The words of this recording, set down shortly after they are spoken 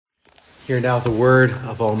Hear now the word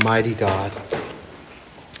of Almighty God.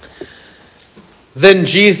 Then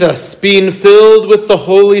Jesus, being filled with the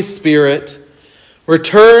Holy Spirit,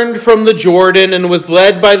 returned from the Jordan and was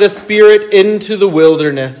led by the Spirit into the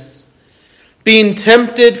wilderness, being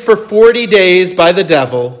tempted for 40 days by the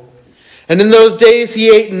devil. And in those days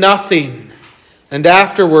he ate nothing, and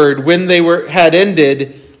afterward, when they had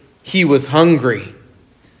ended, he was hungry.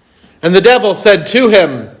 And the devil said to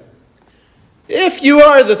him, "If you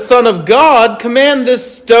are the Son of God, command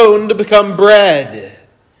this stone to become bread."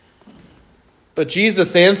 But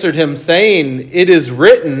Jesus answered him, saying, "It is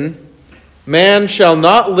written, man shall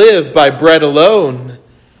not live by bread alone,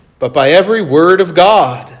 but by every word of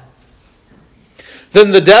God."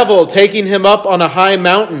 Then the devil, taking him up on a high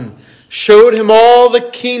mountain, showed him all the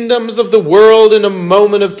kingdoms of the world in a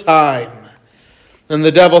moment of time. And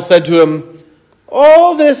the devil said to him,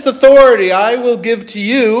 "All this authority I will give to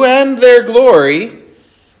you and their glory,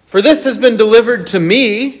 for this has been delivered to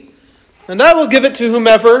me, and I will give it to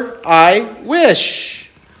whomever I wish.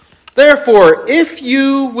 Therefore, if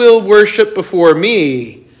you will worship before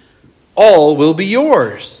me, all will be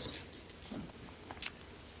yours."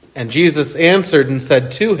 And Jesus answered and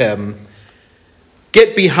said to him,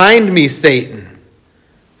 "Get behind me, Satan,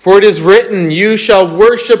 for it is written, you shall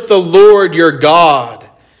worship the Lord your God,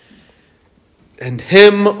 and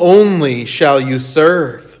him only shall you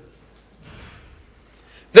serve."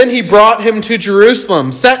 Then he brought him to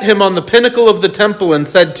Jerusalem, set him on the pinnacle of the temple, and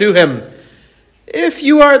said to him, "If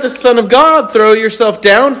you are the Son of God, throw yourself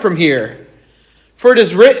down from here. For it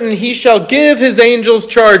is written, he shall give his angels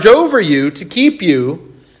charge over you to keep you,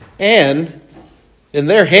 and in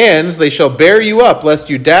their hands they shall bear you up, lest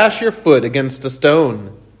you dash your foot against a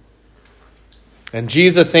stone." And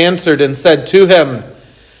Jesus answered and said to him,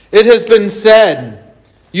 "It has been said,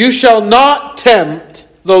 you shall not tempt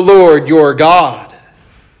the Lord your God."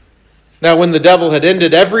 Now when the devil had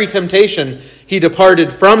ended every temptation, he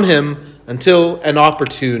departed from him until an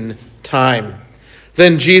opportune time.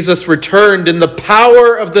 Then Jesus returned in the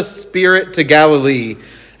power of the Spirit to Galilee,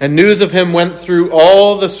 and news of him went through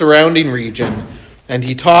all the surrounding region, and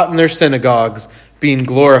he taught in their synagogues, being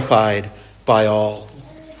glorified by all.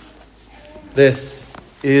 This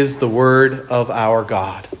is the word of our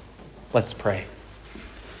God. Let's pray.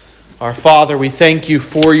 Our Father, we thank you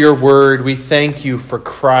for your word. We thank you for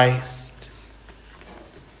Christ.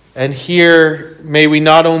 And here, may we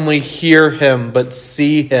not only hear him, but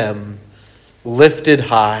see him lifted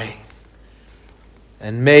high.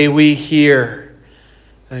 And may we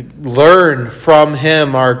learn from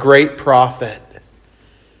him, our great prophet,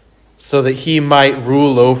 so that he might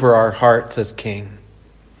rule over our hearts as King.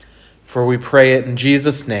 For we pray it in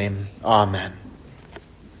Jesus' name. Amen.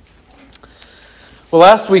 Well,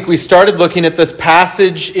 last week we started looking at this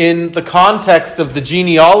passage in the context of the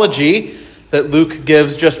genealogy that Luke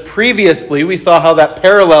gives just previously. We saw how that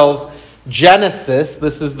parallels Genesis.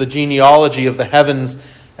 This is the genealogy of the heavens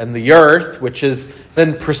and the earth, which is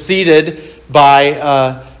then preceded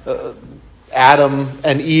by Adam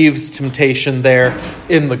and Eve's temptation there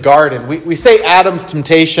in the garden. We say Adam's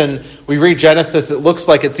temptation. We read Genesis, it looks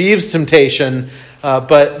like it's Eve's temptation,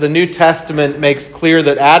 but the New Testament makes clear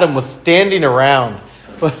that Adam was standing around.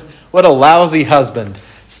 What a lousy husband.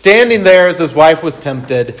 Standing there as his wife was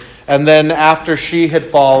tempted, and then after she had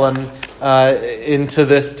fallen into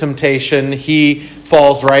this temptation, he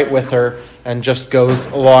falls right with her and just goes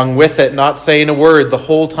along with it, not saying a word the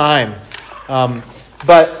whole time.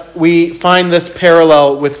 But we find this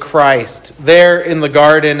parallel with Christ. There in the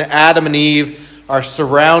garden, Adam and Eve are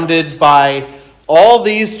surrounded by all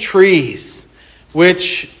these trees,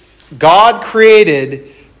 which God created,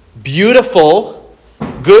 beautiful,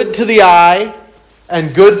 good to the eye,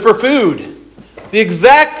 and good for food. The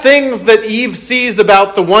exact things that Eve sees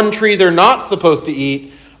about the one tree they're not supposed to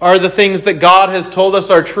eat are the things that God has told us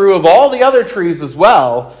are true of all the other trees as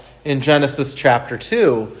well in Genesis chapter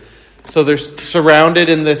 2. So they're surrounded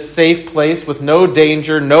in this safe place with no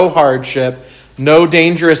danger, no hardship, no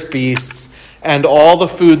dangerous beasts, and all the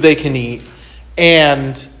food they can eat.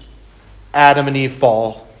 And Adam and Eve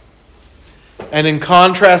fall. And in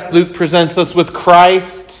contrast, Luke presents us with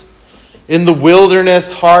Christ in the wilderness,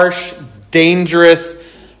 harsh, dangerous,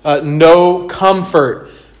 no comfort,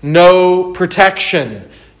 no protection.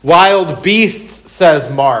 Wild beasts, says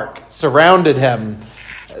Mark, surrounded him.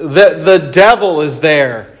 The devil is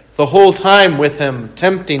there the whole time with him,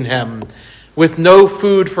 tempting him, with no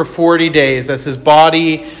food for 40 days as his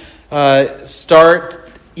body starts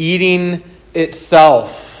eating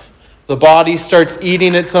itself. The body starts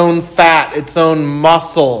eating its own fat, its own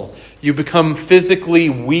muscle, You become physically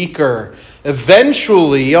weaker.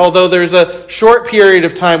 Eventually, although there's a short period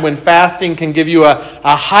of time when fasting can give you a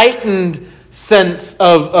heightened sense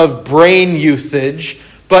of brain usage,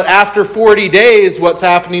 but after 40 days, what's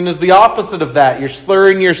happening is the opposite of that. You're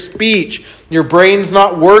slurring your speech. Your brain's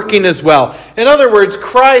not working as well. In other words,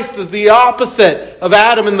 Christ is the opposite of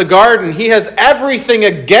Adam in the garden. He has everything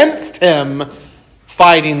against him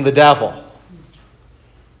fighting the devil.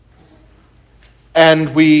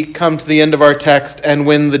 And we come to the end of our text, and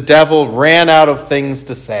when the devil ran out of things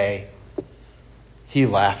to say, he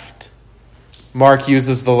left. Mark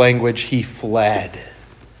uses the language, he fled.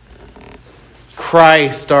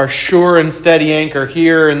 Christ, our sure and steady anchor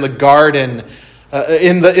here in the garden,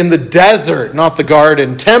 in the desert, not the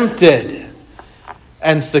garden, tempted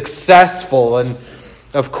and successful. And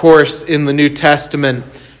of course, in the New Testament,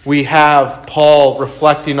 we have Paul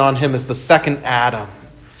reflecting on him as the second Adam.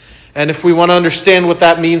 And if we want to understand what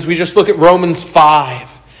that means, we just look at Romans 5.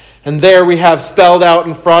 And there we have spelled out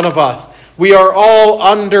in front of us. We are all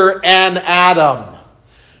under an Adam.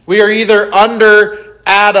 We are either under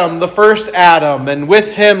Adam, the first Adam, and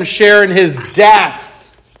with him share in his death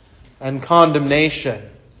and condemnation.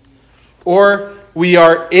 Or we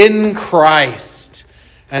are in Christ,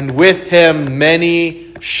 and with him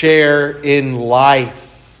many share in life.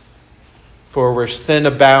 For where sin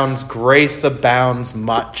abounds, grace abounds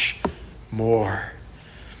much more.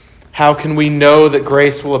 How can we know that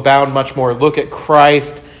grace will abound much more? Look at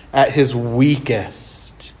Christ at his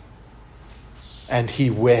weakest, and he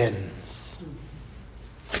wins.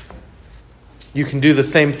 You can do the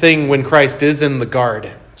same thing when Christ is in the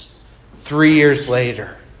garden. 3 years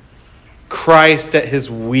later, Christ at his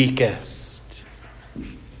weakest,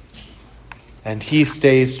 and he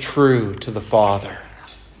stays true to the Father.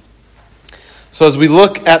 So as we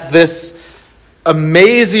look at this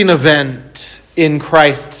amazing event in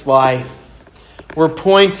Christ's life, we're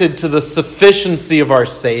pointed to the sufficiency of our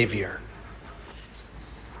Savior.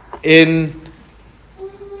 In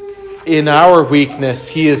our weakness,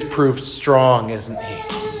 he is proved strong, isn't he?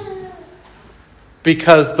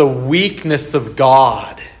 Because the weakness of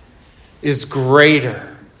God is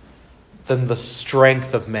greater than the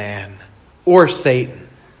strength of man or Satan.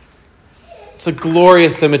 It's a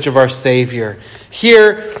glorious image of our Savior.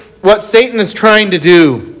 Here, what Satan is trying to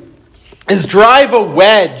do is drive a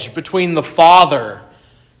wedge between the Father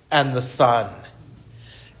and the Son.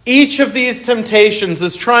 Each of these temptations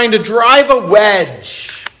is trying to drive a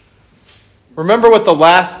wedge. Remember what the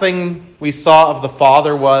last thing we saw of the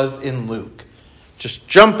Father was in Luke. Just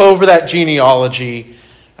jump over that genealogy,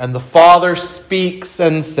 and the Father speaks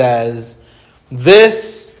and says,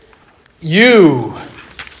 "This you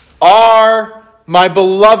are my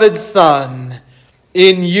beloved Son.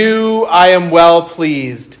 In you I am well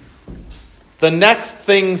pleased." The next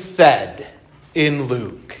thing said in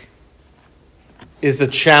Luke is a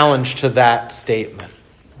challenge to that statement.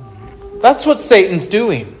 That's what Satan's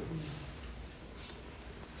doing.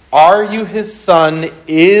 Are you his son?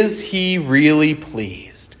 Is he really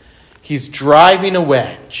pleased? He's driving a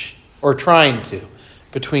wedge, or trying to,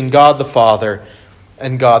 between God the Father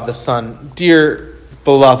and God the Son. Dear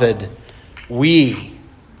beloved, we,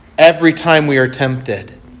 every time we are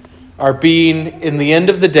tempted, are being, in the end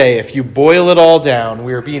of the day, if you boil it all down,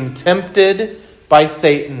 we are being tempted by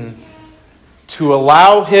Satan to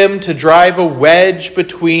allow him to drive a wedge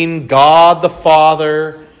between God the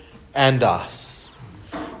Father and us,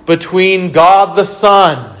 between God the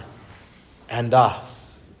Son and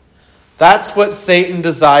us. That's what Satan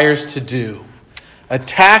desires to do.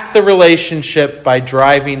 Attack the relationship by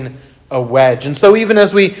driving a wedge. And so even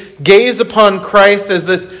as we gaze upon Christ as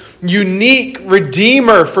this unique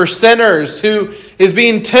Redeemer for sinners who is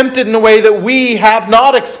being tempted in a way that we have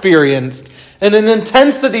not experienced, and an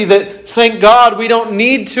intensity that, thank God, we don't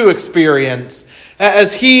need to experience,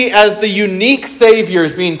 as he, as the unique Savior,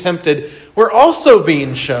 is being tempted, we're also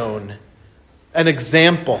being shown an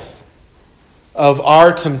example of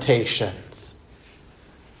our temptations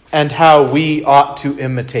and how we ought to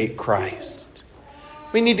imitate Christ.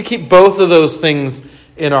 We need to keep both of those things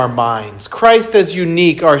in our minds. Christ as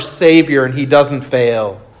unique, our Savior, and he doesn't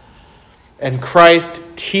fail. And Christ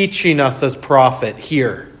teaching us as prophet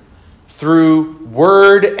here through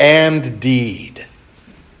word and deed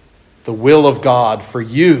the will of God for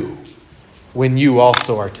you when you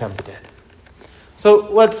also are tempted. So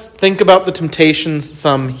let's think about the temptations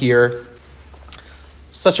some here.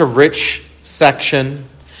 Such a rich section.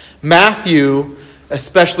 Matthew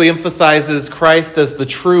especially emphasizes Christ as the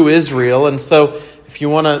true Israel. And so if you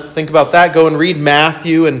want to think about that, go and read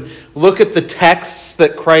Matthew and look at the texts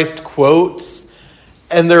that Christ quotes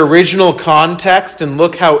and their original context and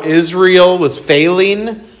look how Israel was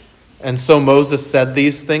failing. And so Moses said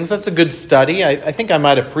these things. That's a good study. I think I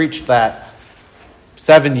might have preached that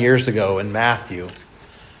 7 years ago in Matthew.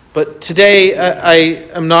 But today I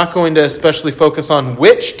am not going to especially focus on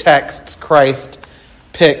which texts Christ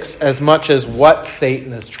picks as much as what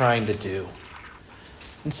Satan is trying to do.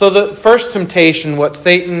 And so the first temptation, what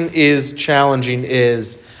Satan is challenging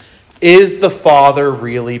is the Father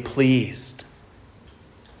really pleased?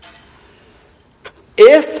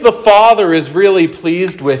 If the Father is really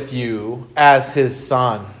pleased with you as his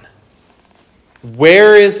Son,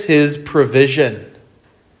 where is his provision?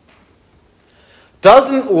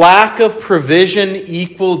 Doesn't lack of provision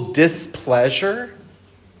equal displeasure?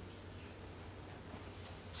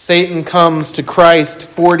 Satan comes to Christ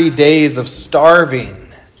 40 days of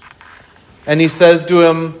starving, and he says to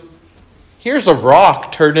him, "Here's a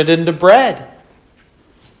rock, turn it into bread."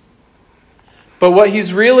 But what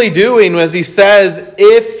he's really doing is he says,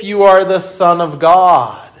 "If you are the Son of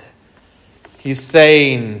God," he's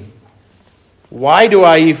saying, "Why do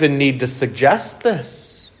I even need to suggest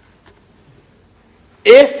this?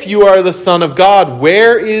 If you are the Son of God,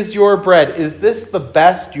 where is your bread? Is this the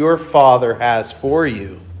best your Father has for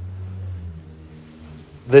you?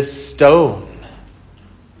 This stone.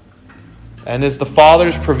 And is the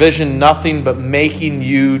Father's provision nothing but making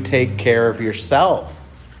you take care of yourself?"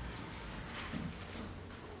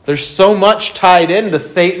 There's so much tied into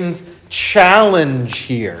Satan's challenge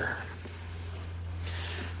here.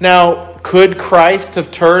 Now, could Christ have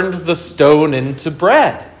turned the stone into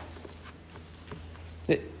bread?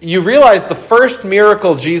 You realize the first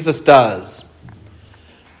miracle Jesus does,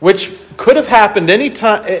 which could have happened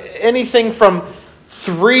anything from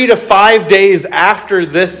 3 to 5 days after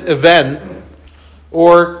this event,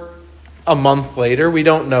 or a month later, we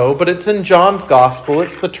don't know, but it's in John's Gospel.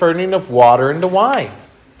 It's the turning of water into wine.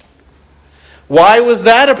 Why was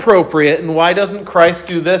that appropriate, and why doesn't Christ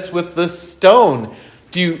do this with this stone?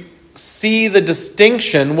 Do you see the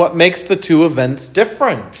distinction, what makes the two events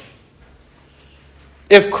different?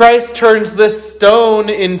 If Christ turns this stone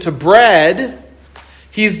into bread,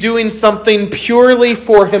 he's doing something purely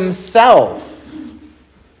for himself.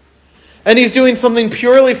 And he's doing something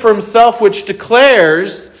purely for himself which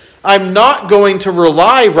declares, I'm not going to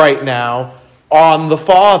rely right now on the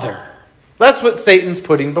Father. That's what Satan's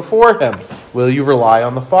putting before him. Will you rely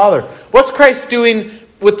on the Father? What's Christ doing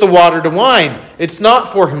with the water to wine? It's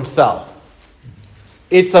not for himself.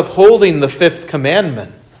 It's upholding the fifth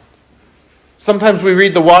commandment. Sometimes we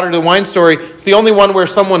read the water to wine story. It's the only one where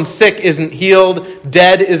someone sick isn't healed,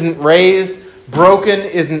 dead isn't raised, broken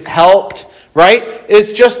isn't helped, right?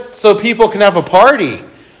 It's just so people can have a party.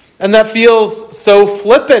 And that feels so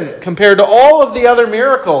flippant compared to all of the other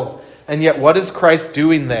miracles. And yet, what is Christ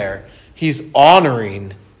doing there? He's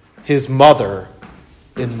honoring his mother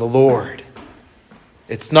in the Lord.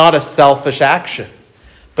 It's not a selfish action.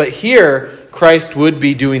 But here, Christ would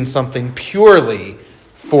be doing something purely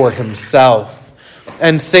for himself.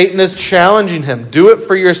 And Satan is challenging him. Do it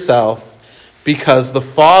for yourself because the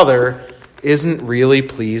Father isn't really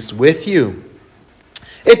pleased with you.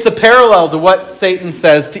 It's a parallel to what Satan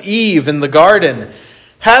says to Eve in the garden.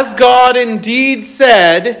 Has God indeed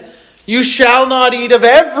said, you shall not eat of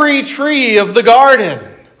every tree of the garden?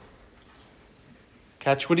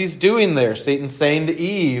 Catch what he's doing there. Satan's saying to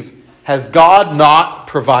Eve, has God not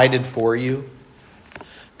provided for you?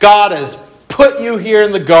 God has put you here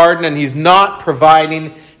in the garden and he's not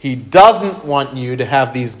providing. He doesn't want you to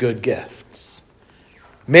have these good gifts.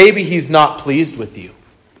 Maybe he's not pleased with you.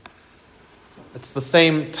 It's the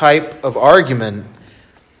same type of argument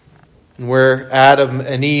where Adam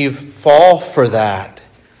and Eve fall for that.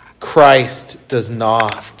 Christ does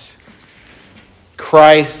not.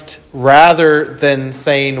 Christ, rather than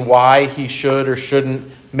saying why he should or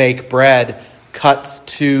shouldn't make bread, cuts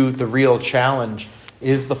to the real challenge.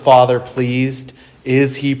 Is the Father pleased?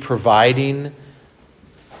 Is he providing?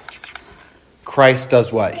 Christ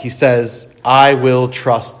does what? He says, I will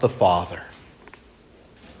trust the Father.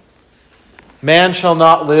 Man shall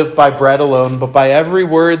not live by bread alone, but by every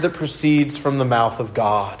word that proceeds from the mouth of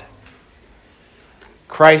God.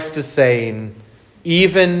 Christ is saying,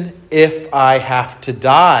 even if I have to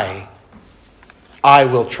die, I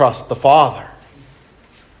will trust the Father.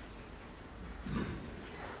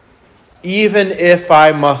 Even if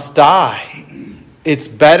I must die, it's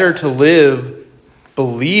better to live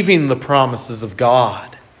believing the promises of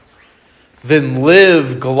God than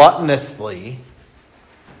live gluttonously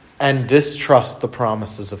and distrust the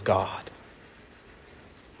promises of God.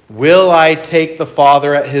 Will I take the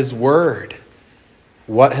Father at his word?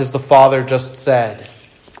 What has the Father just said?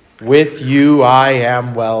 With you I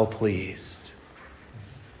am well pleased.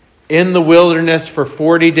 In the wilderness for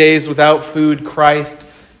 40 days without food, Christ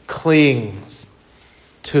clings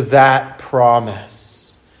to that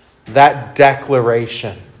promise, that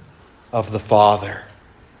declaration of the Father.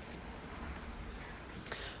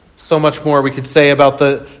 So much more we could say about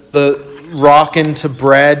the rock into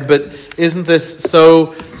bread, but isn't this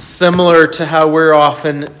so similar to how we're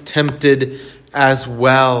often tempted as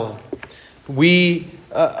well? We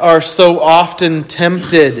are so often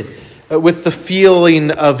tempted with the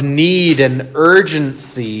feeling of need and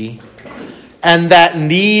urgency, and that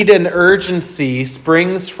need and urgency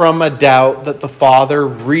springs from a doubt that the Father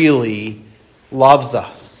really loves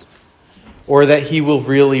us, or that He will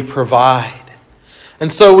really provide.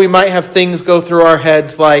 And so we might have things go through our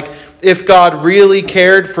heads like, if God really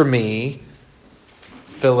cared for me,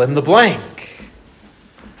 fill in the blank.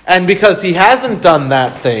 And because He hasn't done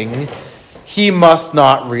that thing, He must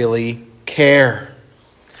not really care.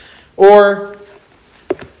 Or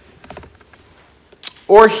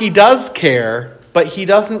He does care, but He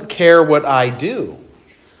doesn't care what I do.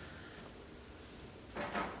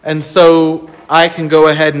 And so I can go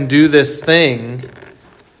ahead and do this thing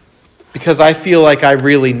because I feel like I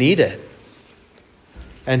really need it.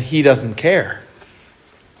 And He doesn't care.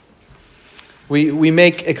 We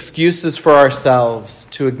make excuses for ourselves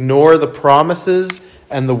to ignore the promises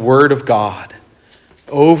and the Word of God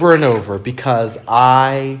over and over because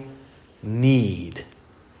I need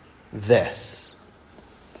this.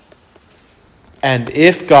 And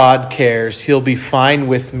if God cares, He'll be fine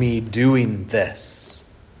with me doing this.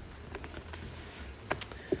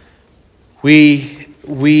 We,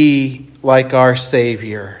 like our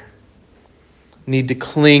Savior, need to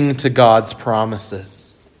cling to God's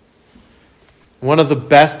promises. One of the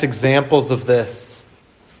best examples of this,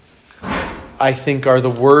 I think, are the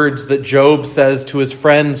words that Job says to his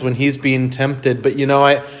friends when he's being tempted. But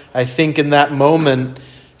I think in that moment,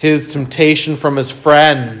 his temptation from his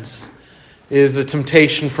friends is a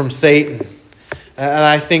temptation from Satan. And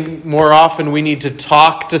I think more often we need to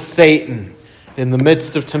talk to Satan in the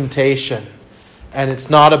midst of temptation. And it's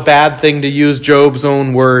not a bad thing to use Job's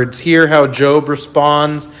own words. Hear how Job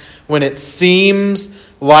responds when it seems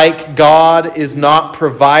like God is not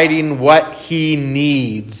providing what he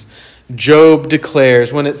needs. Job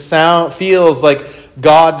declares, when it feels like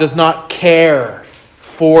God does not care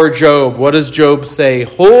for Job, what does Job say?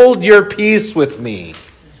 Hold your peace with me.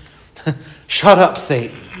 Shut up,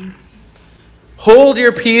 Satan. Hold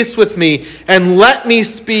your peace with me and let me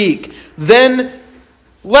speak. Then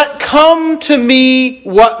let come to me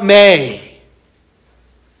what may.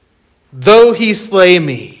 Though he slay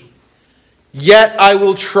me, yet I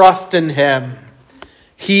will trust in him.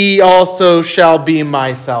 He also shall be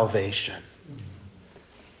my salvation.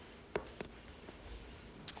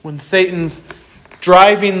 When Satan's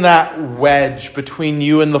driving that wedge between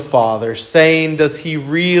you and the Father, saying, does he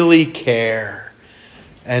really care?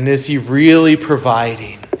 And is he really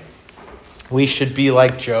providing? We should be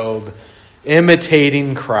like Job,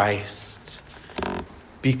 imitating Christ.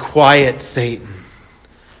 Be quiet, Satan.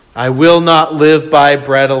 I will not live by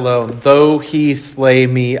bread alone. Though he slay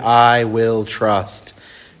me, I will trust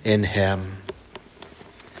in him.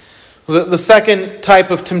 The second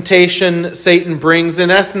type of temptation Satan brings,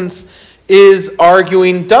 in essence, is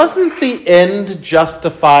arguing, doesn't the end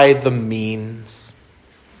justify the means?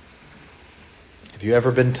 Have you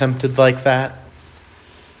ever been tempted like that?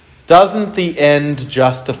 Doesn't the end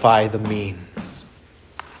justify the means?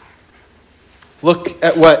 Look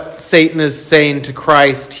at what Satan is saying to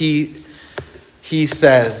Christ. He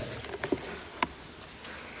says,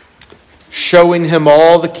 showing him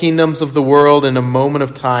all the kingdoms of the world in a moment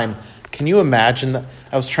of time. Can you imagine that?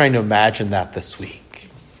 I was trying to imagine that this week.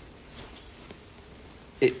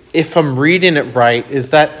 If I'm reading it right,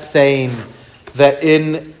 is that saying that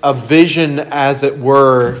in a vision, as it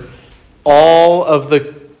were, all of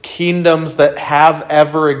the kingdoms that have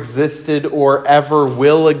ever existed or ever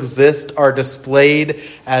will exist are displayed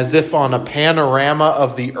as if on a panorama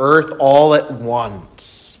of the earth all at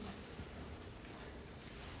once?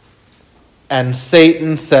 And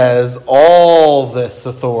Satan says, all this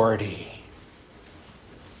authority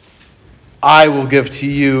I will give to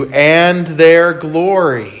you and their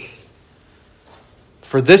glory.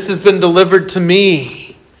 For this has been delivered to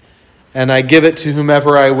me, and I give it to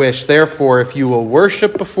whomever I wish. Therefore, if you will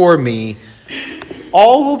worship before me,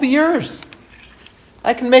 all will be yours.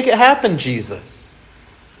 I can make it happen, Jesus.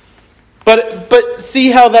 But see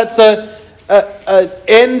how that's a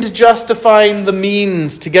end justifying the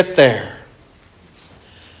means to get there.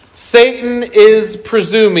 Satan is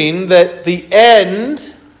presuming that the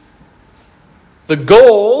end The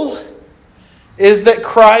goal is that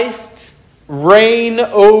Christ reign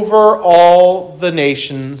over all the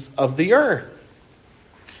nations of the earth.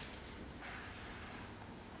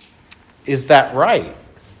 Is that right?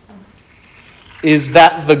 Is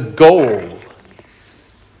that the goal?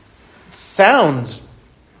 Sounds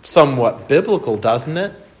somewhat biblical, doesn't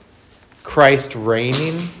it? Christ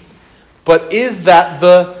reigning. But is that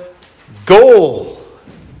the goal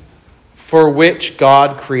for which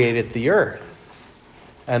God created the earth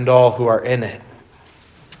and all who are in it?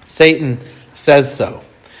 Satan says so.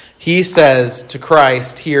 He says to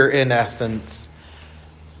Christ here in essence,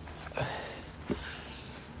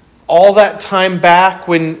 all that time back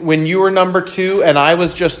when you were number 2 and I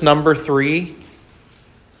was just number 3,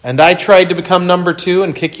 and I tried to become number 2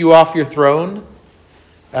 and kick you off your throne,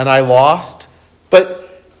 and I lost.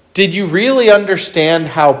 But did you really understand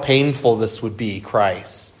how painful this would be,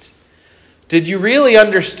 Christ? Did you really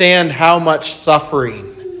understand how much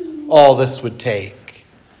suffering all this would take?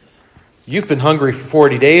 You've been hungry for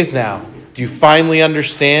 40 days now. Do you finally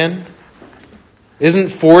understand? Isn't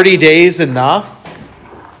 40 days enough?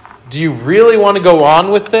 Do you really want to go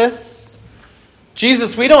on with this?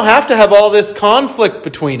 Jesus, we don't have to have all this conflict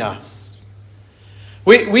between us.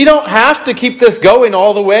 We don't have to keep this going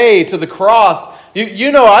all the way to the cross.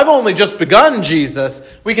 You know, I've only just begun, Jesus.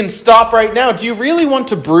 We can stop right now. Do you really want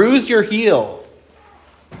to bruise your heel?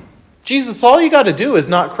 Jesus, all you got to do is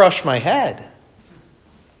not crush my head.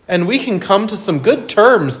 And we can come to some good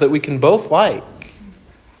terms that we can both like.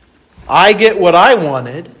 I get what I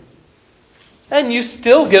wanted, and you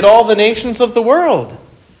still get all the nations of the world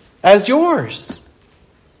as yours.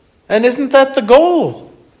 And isn't that the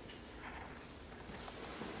goal?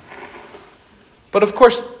 But of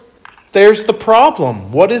course, there's the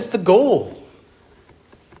problem. What is the goal?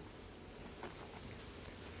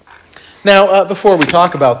 Now, before we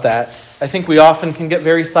talk about that, I think we often can get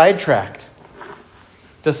very sidetracked.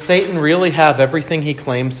 Does Satan really have everything he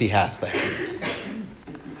claims he has there?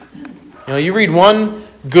 You know, you read one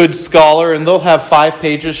good scholar and they'll have 5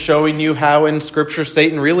 pages showing you how in Scripture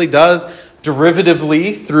Satan really does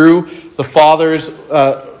derivatively through the Father's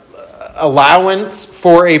allowance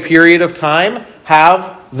for a period of time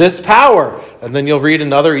have this power. And then you'll read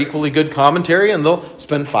another equally good commentary and they'll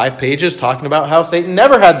spend 5 pages talking about how Satan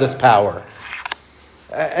never had this power.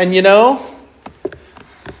 And you know,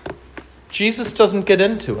 Jesus doesn't get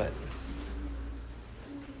into it.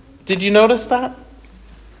 Did you notice that?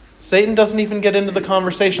 Satan doesn't even get into the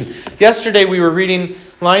conversation. Yesterday we were reading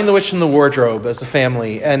Lion, the Witch, and the Wardrobe as a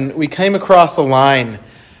family, and we came across a line,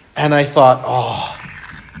 and I thought,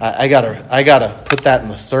 I gotta put that in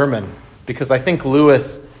the sermon, because I think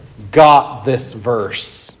Lewis got this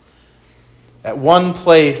verse. At one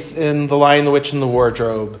place in The Lion, the Witch, and the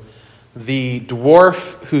Wardrobe, the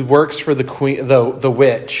dwarf who works for the queen, the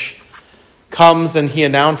witch, comes and he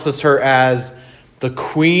announces her as the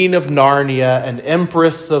Queen of Narnia and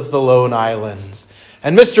Empress of the Lone Islands.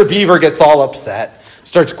 And Mr. Beaver gets all upset,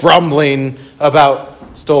 starts grumbling about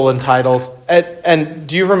stolen titles. And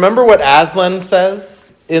do you remember what Aslan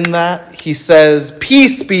says in that? He says,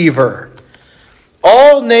 "Peace, Beaver.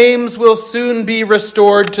 All names will soon be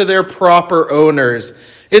restored to their proper owners.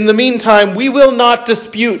 In the meantime, we will not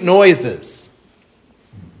dispute noises."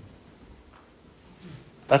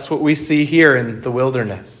 That's what we see here in the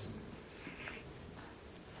wilderness.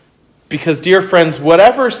 Because, dear friends,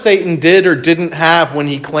 whatever Satan did or didn't have when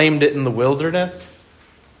he claimed it in the wilderness,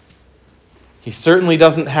 he certainly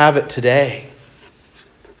doesn't have it today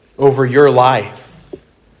over your life.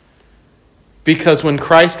 Because when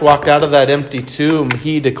Christ walked out of that empty tomb,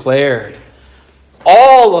 he declared,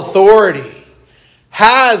 "All authority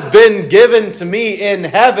has been given to me in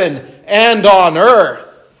heaven and on earth.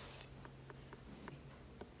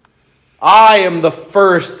 I am the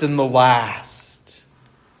first and the last,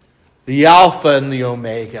 the Alpha and the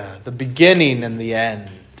Omega, the beginning and the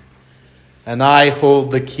end. And I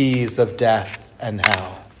hold the keys of death and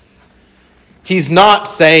hell." He's not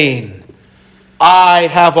saying, "I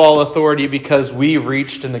have all authority because we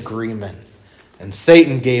reached an agreement and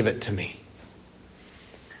Satan gave it to me."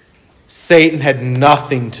 Satan had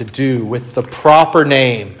nothing to do with the proper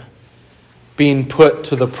name being put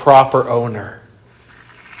to the proper owner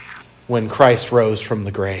when Christ rose from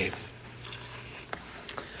the grave.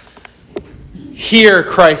 Here,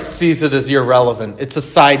 Christ sees it as irrelevant. It's a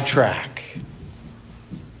sidetrack.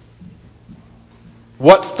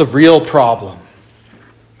 What's the real problem?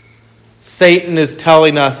 Satan is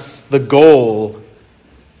telling us the goal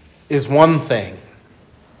is one thing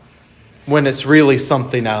when it's really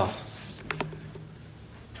something else.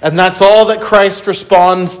 And that's all that Christ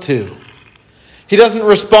responds to. He doesn't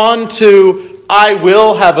respond to, I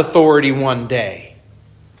will have authority one day.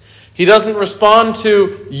 He doesn't respond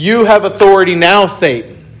to, you have authority now,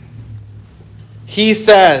 Satan. He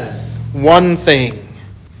says one thing.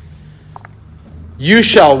 You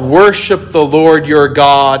shall worship the Lord your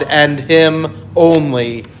God, and him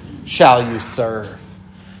only shall you serve.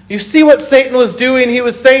 You see what Satan was doing? He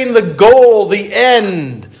was saying the goal, the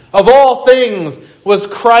end of all things was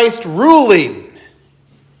Christ ruling.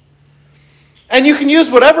 And you can use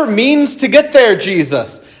whatever means to get there,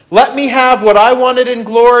 Jesus. Let me have what I wanted in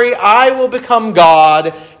glory. I will become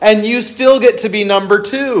God, and you still get to be number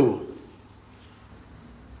two.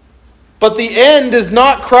 But the end is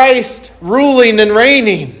not Christ ruling and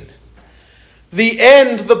reigning. The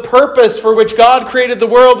end, the purpose for which God created the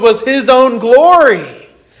world was his own glory,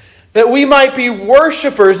 that we might be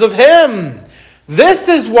worshipers of him. This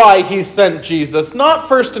is why he sent Jesus, not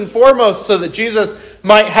first and foremost so that Jesus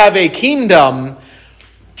might have a kingdom.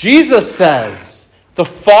 Jesus says, the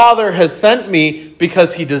Father has sent me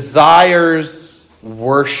because he desires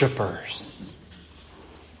worshipers.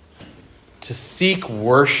 To seek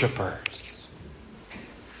worshipers.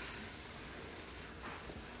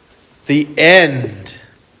 The end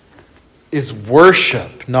is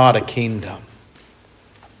worship, not a kingdom.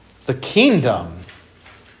 The kingdom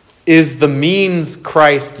is the means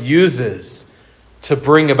Christ uses to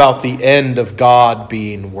bring about the end of God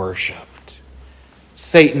being worshipped.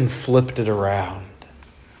 Satan flipped it around.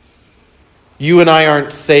 You and I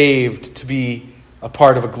aren't saved to be a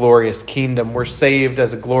part of a glorious kingdom. We're saved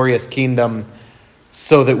as a glorious kingdom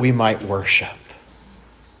so that we might worship.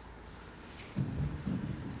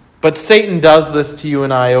 But Satan does this to you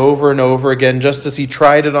and I over and over again, just as he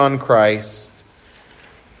tried it on Christ.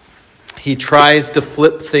 He tries to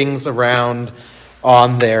flip things around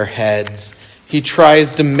on their heads. He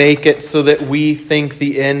tries to make it so that we think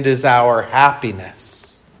the end is our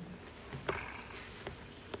happiness,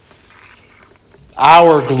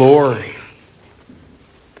 our glory,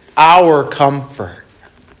 our comfort,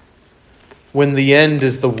 when the end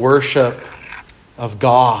is the worship of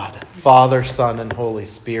God, Father, Son, and Holy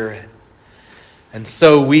Spirit. And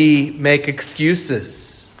so we make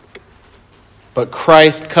excuses. But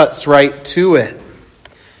Christ cuts right to it.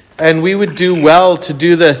 And we would do well to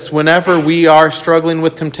do this whenever we are struggling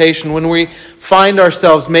with temptation, when we find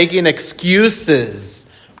ourselves making excuses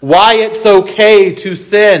why it's okay to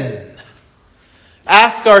sin.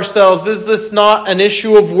 Ask ourselves, is this not an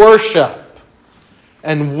issue of worship?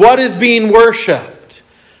 And what is being worshipped?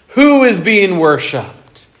 Who is being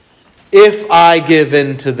worshipped? If I give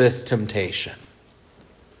in to this temptation.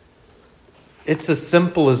 It's as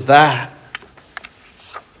simple as that.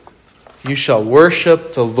 You shall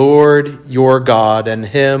worship the Lord your God, and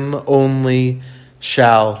him only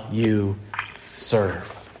shall you serve.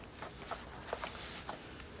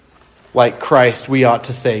 Like Christ, we ought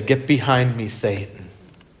to say, get behind me, Satan.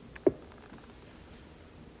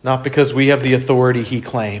 Not because we have the authority he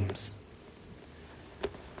claims,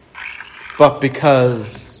 but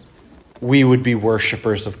because we would be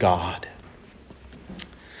worshipers of God.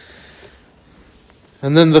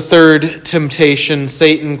 And then the third temptation,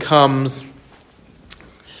 Satan comes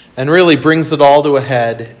and really brings it all to a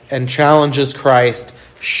head and challenges Christ.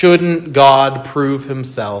 Shouldn't God prove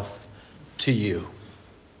himself to you?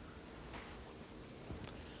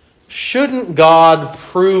 Shouldn't God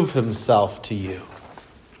prove himself to you?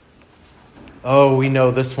 Oh, we know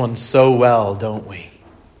this one so well, don't we?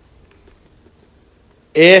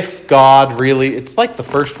 If God really, it's like the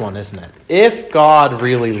first one, isn't it? If God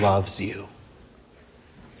really loves you,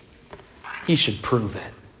 he should prove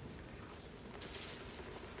it.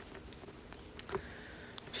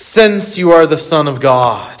 Since you are the Son of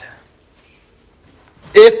God,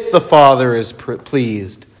 if the Father is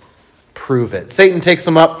pleased, prove it. Satan takes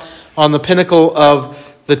him up on the pinnacle of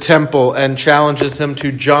the temple and challenges him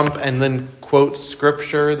to jump and then quotes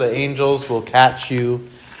scripture, the angels will catch you.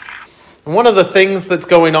 And one of the things that's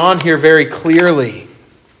going on here very clearly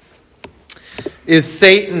is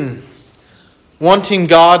Satan wanting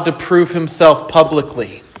God to prove himself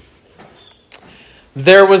publicly.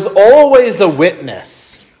 There was always a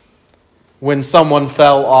witness when someone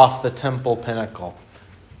fell off the temple pinnacle.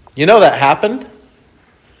 You know that happened?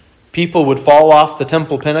 People would fall off the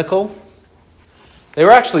temple pinnacle. They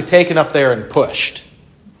were actually taken up there and pushed.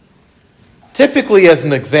 Typically, as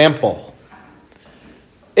an example,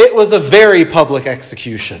 it was a very public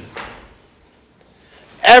execution.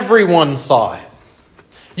 Everyone saw it.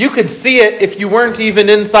 You could see it if you weren't even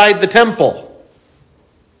inside the temple.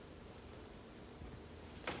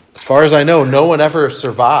 As far as I know, no one ever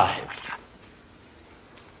survived.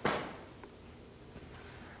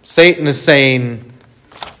 Satan is saying,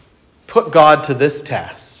 put God to this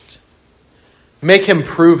test. Make him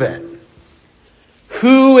prove it.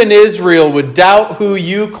 Who in Israel would doubt who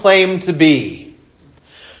you claim to be?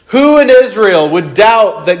 Who in Israel would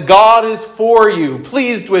doubt that God is for you,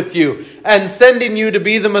 pleased with you, and sending you to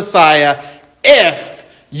be the Messiah if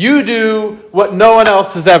you do what no one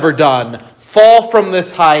else has ever done? Fall from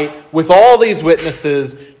this height with all these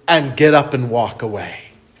witnesses and get up and walk away.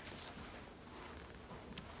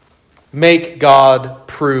 Make God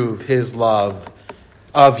prove his love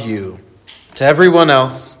of you to everyone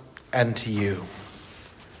else and to you.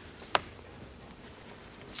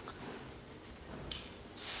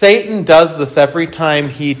 Satan does this every time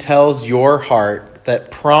he tells your heart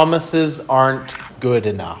that promises aren't good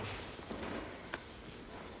enough.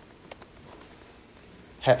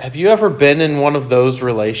 Have you ever been in one of those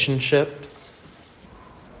relationships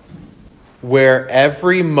where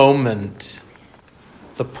every moment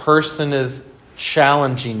the person is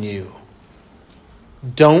challenging you?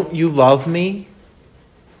 Don't you love me?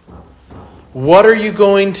 What are you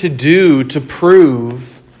going to do to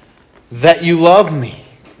prove that you love me?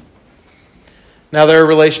 Now, there are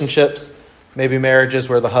relationships, maybe marriages,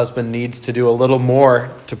 where the husband needs to do a little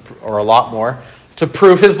more, or a lot more, to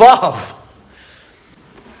prove his love.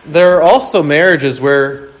 There are also marriages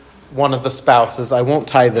where one of the spouses, I won't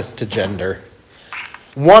tie this to gender,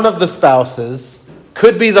 one of the spouses,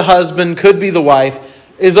 could be the husband, could be the wife,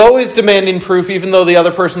 is always demanding proof even though the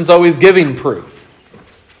other person's always giving proof.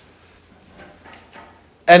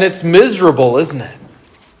 And it's miserable, isn't it?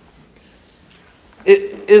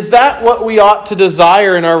 Is that what we ought to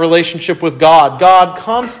desire in our relationship with God? God,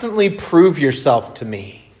 constantly prove yourself to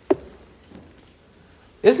me.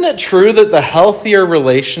 Isn't it true that the healthier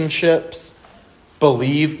relationships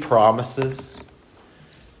believe promises,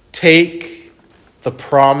 take the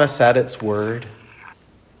promise at its word,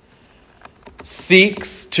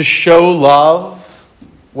 seeks to show love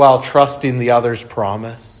while trusting the other's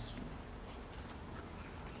promise?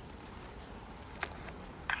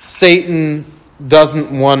 Satan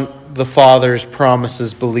doesn't want the Father's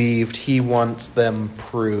promises believed. He wants them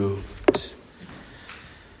proved.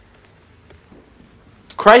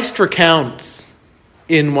 Christ recounts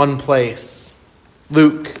in one place,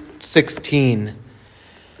 Luke 16,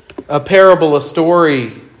 a parable, a story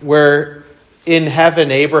where in heaven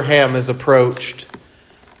Abraham is approached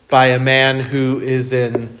by a man who is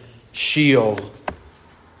in Sheol.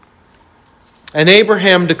 And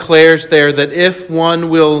Abraham declares there that if one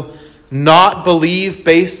will not believe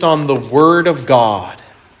based on the word of God,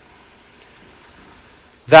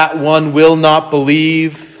 that one will not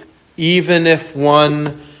believe even if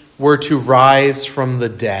one were to rise from the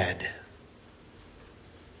dead.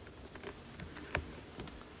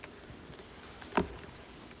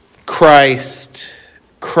 Christ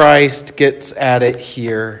gets at it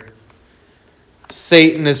here.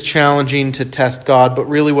 Satan is challenging to test God, but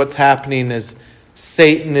really what's happening is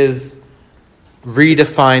Satan is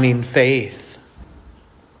redefining faith.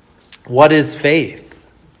 What is faith?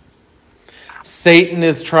 Satan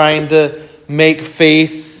is trying to make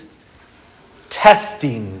faith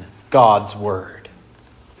testing God's word.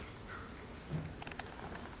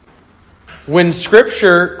 When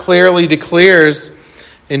Scripture clearly declares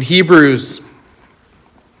in Hebrews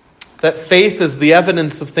that faith is the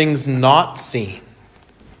evidence of things not seen.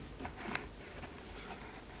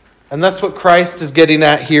 And that's what Christ is getting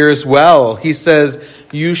at here as well. He says,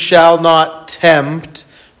 you shall not tempt,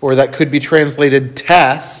 or that could be translated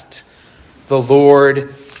test, the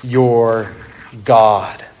Lord your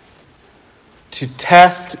God. To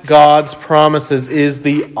test God's promises is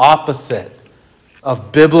the opposite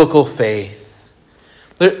of biblical faith.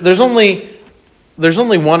 There's only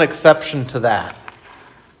one exception to that.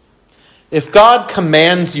 If God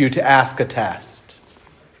commands you to ask a test,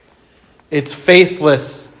 it's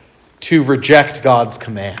faithless to reject God's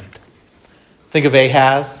command. Think of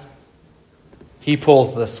Ahaz. He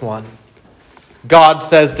pulls this one. God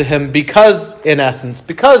says to him, because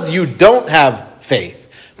you don't have faith,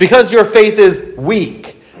 because your faith is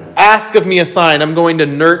weak, ask of me a sign. I'm going to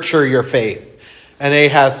nurture your faith. And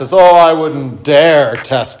Ahaz says, I wouldn't dare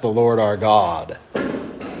test the Lord our God.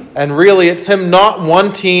 And really, it's him not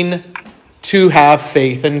wanting to have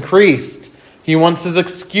faith increased. He wants his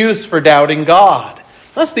excuse for doubting God.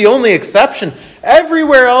 That's the only exception.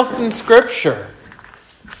 Everywhere else in Scripture,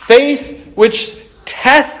 faith which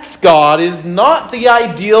tests God is not the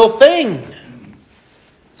ideal thing.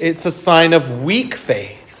 It's a sign of weak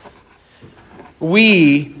faith.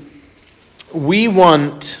 We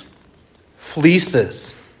want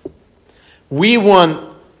fleeces. We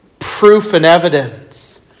want proof and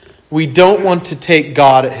evidence. we don't want to take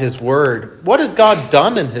God at his word. What has God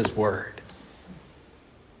done in his word?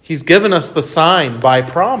 He's given us the sign by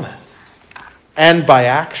promise and by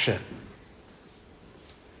action.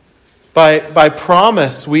 By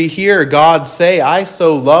promise, we hear God say, I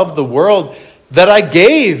so love the world that I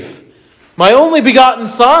gave my only begotten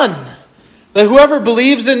Son, that whoever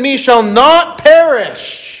believes in me shall not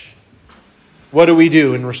perish. What do we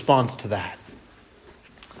do in response to that?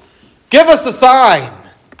 Give us a sign.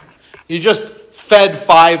 You just fed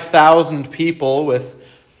 5,000 people with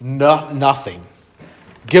nothing.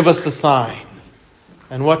 Give us a sign.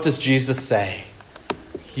 And what does Jesus say?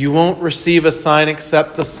 You won't receive a sign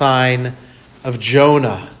except the sign of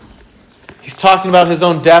Jonah. He's talking about his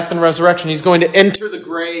own death and resurrection. He's going to enter the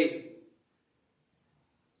grave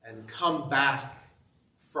and come back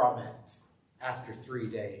from it after 3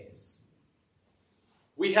 days.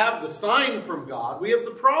 We have the sign from God. We have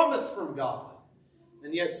the promise from God.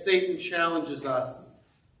 And yet Satan challenges us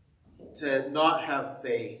to not have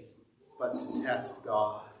faith, but to test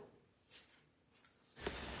God.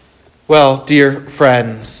 Well, dear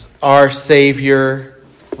friends, our Savior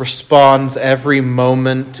responds every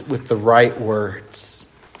moment with the right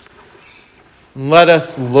words. Let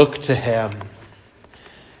us look to him.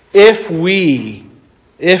 If we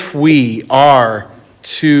are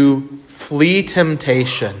to flee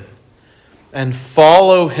temptation and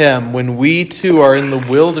follow him when we too are in the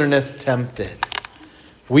wilderness tempted,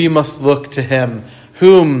 we must look to him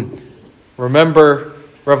whom, remember,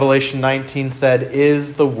 Revelation 19 said,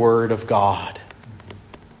 is the Word of God.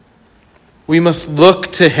 We must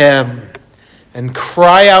look to him and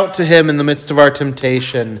cry out to him in the midst of our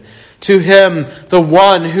temptation. To him, the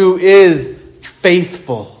one who is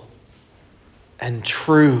faithful and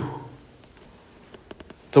true.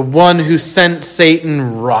 The one who sent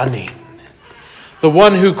Satan running. The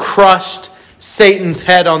one who crushed Satan's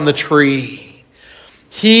head on the tree.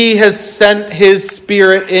 He has sent his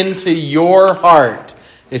Spirit into your heart,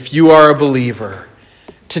 if you are a believer,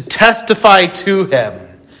 to testify to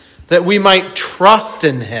him, that we might trust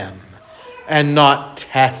in him and not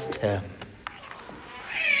test him.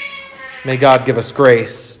 May God give us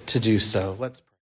grace to do so. Let's pray.